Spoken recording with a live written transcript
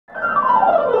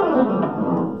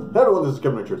everyone, this is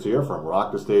Kevin Richards here from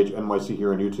Rock the Stage NYC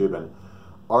here on YouTube and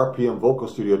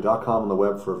rpmvocalstudio.com on the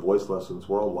web for voice lessons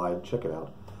worldwide. Check it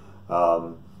out.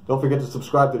 Don't forget to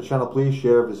subscribe to the channel, please.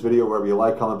 Share this video wherever you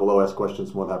like. Comment below, ask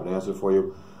questions, more than have an answer for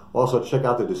you. Also, check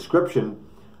out the description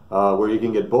where you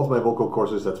can get both my vocal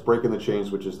courses. That's Breaking the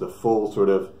Chains, which is the full sort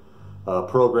of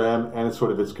program, and it's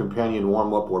sort of its companion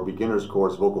warm-up or beginner's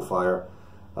course, Vocal Fire.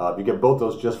 You get both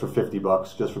those just for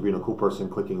 $50, just for being a cool person,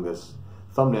 clicking this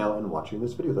thumbnail and watching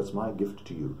this video. That's my gift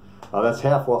to you. That's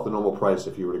half off the normal price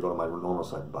if you were to go to my normal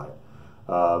site and buy it.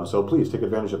 So please take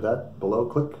advantage of that below.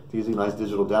 Click. It's easy, nice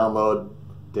digital download.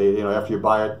 After you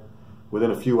buy it,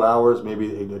 within a few hours,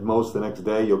 maybe at most the next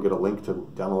day, you'll get a link to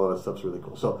download all that stuff. It's really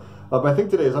cool. So my thing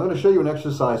today is I'm going to show you an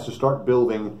exercise to start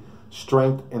building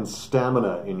strength and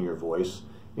stamina in your voice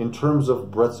in terms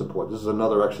of breath support. This is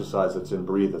another exercise that's in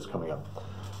Breathe that's coming up.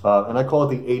 And I call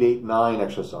it the 8-8-9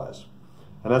 exercise.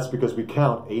 And that's because we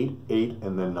count 8, 8,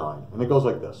 and then 9. And it goes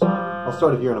like this. I'll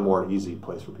start it here in a more easy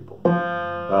place for people.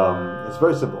 It's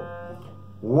very simple.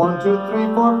 1, 2,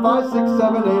 3, 4, 5, 6,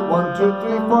 7, 8. 1, 2,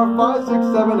 3, 4, 5, 6,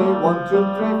 7, 8. 1, 2,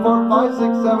 3, 4, 5, 6,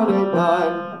 7, 8,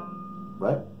 9.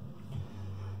 Right?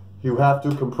 You have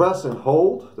to compress and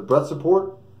hold the breath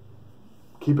support.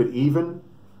 Keep it even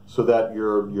so that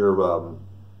your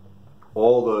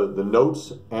all the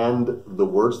notes and the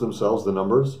words themselves, the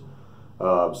numbers,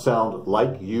 sound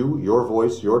like you, your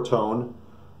voice, your tone,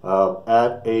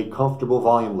 at a comfortable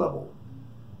volume level.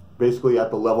 Basically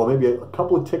at the level, maybe a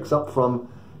couple of ticks up from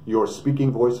your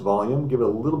speaking voice volume. Give it a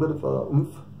little bit of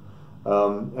oomph.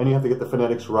 And you have to get the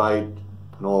phonetics right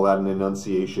and all that, and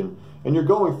enunciation. And you're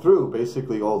going through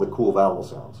basically all the cool vowel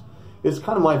sounds. It's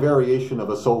kind of my variation of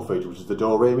a solfege, which is the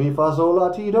do, re, mi, fa, sol, la,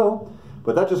 ti, do.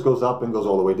 But that just goes up and goes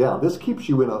all the way down. This keeps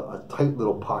you in a tight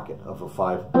little pocket of a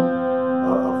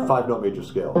five-note major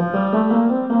scale.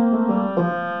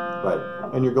 Right.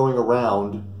 And you're going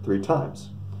around 3 times,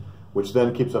 which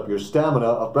then keeps up your stamina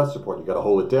of breath support. You've got to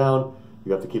hold it down.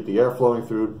 You have to keep the air flowing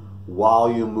through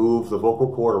while you move the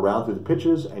vocal cord around through the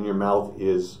pitches, and your mouth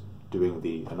is doing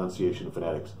the enunciation and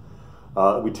phonetics.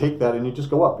 We take that and you just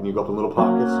go up, and you go up in little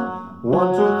pockets.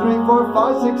 1, 2, 3, 4,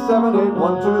 5, 6, 7, 8.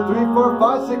 1, 2, 3, 4,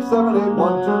 5, 6, 7, 8.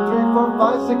 1, 2, 3, 4,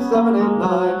 5, 6, 7, 8,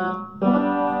 9.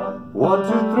 1,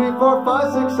 2, 3, 4, 5,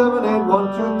 6, 7, 8. 1,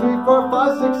 2, 3, 4,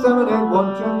 5, 6, 7, 8.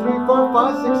 1, 2, 3, 4,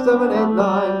 5, 6, 7, 8,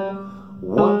 9.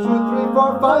 1, 2, 3,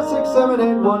 4, 5, 6, 7,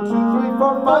 8. 1, 2, 3,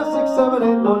 4, 5, 6, 7,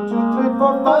 8. 1, 2, 3,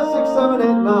 4, 5, 6, 7,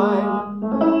 8, 9.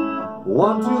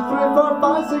 1, 2, 3, 4,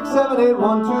 5, 6, 7, 8.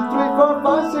 1, 2, 3, 4,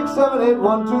 5, 6, 7, 8.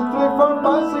 1, 2, 3, 4,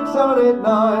 5, 6, 7, 8,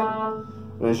 9.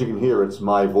 And as you can hear, it's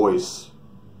my voice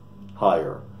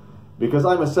higher, because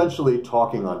I'm essentially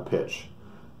talking on pitch.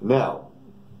 Now,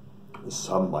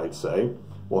 some might say,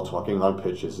 well, talking on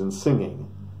pitch isn't singing.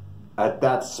 At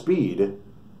that speed,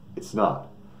 it's not.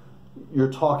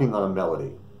 You're talking on a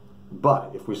melody.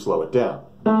 But if we slow it down.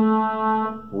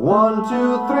 1, 2,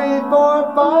 3,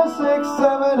 4, 5, 6,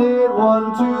 7, 8.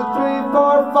 1, 2, 3,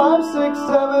 4, 5, 6,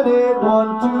 7, 8.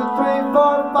 1, 2, 3,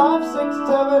 4, 5, 6,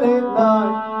 7, 8,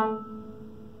 9.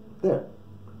 There.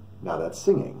 Now that's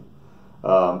singing.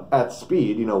 At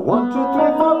speed, 1, 2, 3,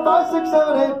 4, 5, 6,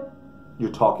 7, 8.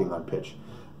 You're talking on pitch.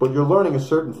 But you're learning a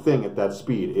certain thing at that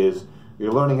speed is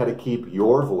you're learning how to keep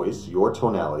your voice, your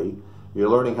tonality. You're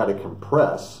learning how to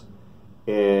compress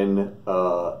in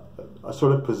a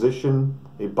sort of position,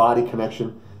 a body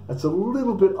connection that's a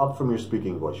little bit up from your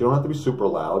speaking voice. You don't have to be super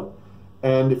loud.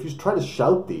 And if you try to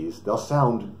shout these, they'll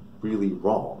sound really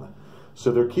wrong. So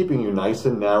they're keeping you nice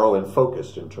and narrow and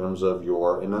focused in terms of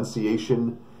your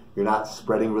enunciation. You're not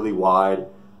spreading really wide.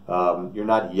 You're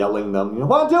not yelling them.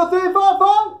 1, 2, 3, 4,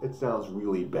 5. It sounds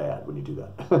really bad when you do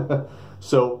that.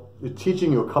 So they're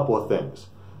teaching you a couple of things.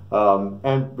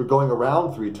 And we're going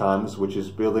around 3 times, which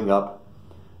is building up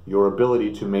your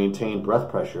ability to maintain breath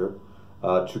pressure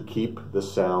to keep the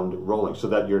sound rolling, so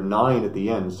that your 9 at the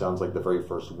end sounds like the very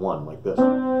first 1, like this.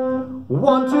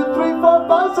 1, 2, 3, 4,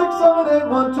 5, 6, 7, 8.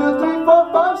 1, 2, 3,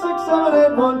 4, 5, 6, 7,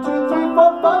 8. 1, 2, 3,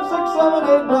 4, 5, 6, 7,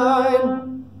 8,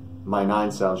 9. My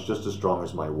 9 sounds just as strong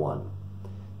as my 1.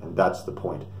 And that's the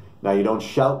point. Now, you don't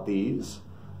shout these.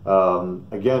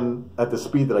 Again, at the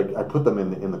speed that I put them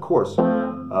in the course,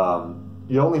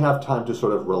 you only have time to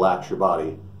sort of relax your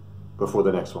body before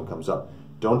the next one comes up.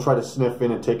 Don't try to sniff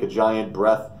in and take a giant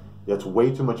breath. That's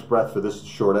way too much breath for this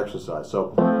short exercise.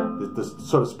 So this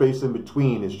sort of space in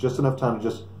between is just enough time to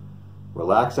just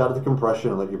relax out of the compression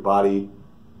and let your body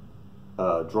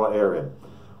draw air in.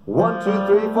 1,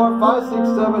 2, 3, 4, 5, 6,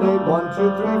 7, 8. 1, 2,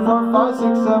 3, 4, 5, 6,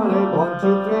 7, 8. 1, 2,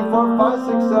 3, 4, 5,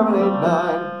 6, 7, 8,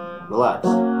 9. Relax.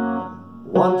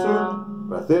 1, 2,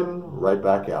 breath in, right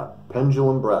back out.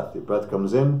 Pendulum breath. Your breath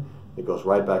comes in, it goes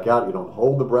right back out. You don't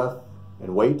hold the breath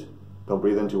and wait. Don't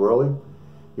breathe in too early.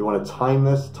 You want to time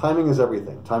this. Timing is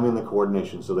everything. Timing the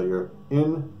coordination so that you're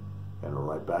in and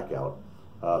right back out.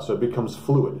 So it becomes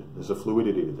fluid. There's a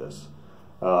fluidity to this.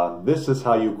 This is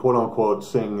how you quote-unquote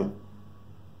sing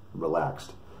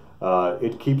relaxed.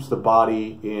 It keeps the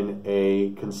body in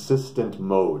a consistent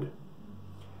mode.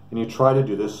 And you try to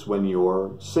do this when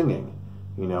you're singing,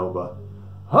 you know, but,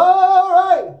 all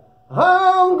right,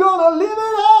 I'm gonna live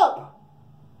it up.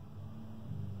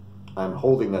 I'm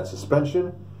holding that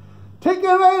suspension. Taking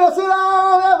rain, I said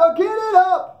I'll never get it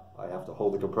up. I have to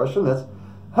hold the compression. That's,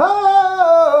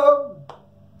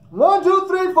 1, 2,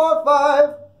 3, 4,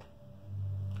 5.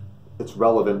 It's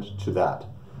relevant to that.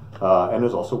 And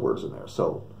there's also words in there.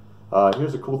 So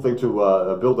here's a cool thing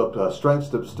to build up strength,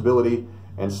 stability,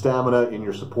 and stamina in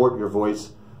your support, your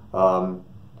voice,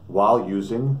 while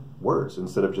using words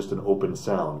instead of just an open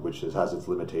sound, which has its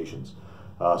limitations.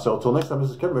 So until next time,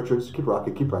 this is Kevin Richards. Keep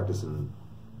rocking, keep practicing.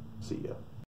 See ya.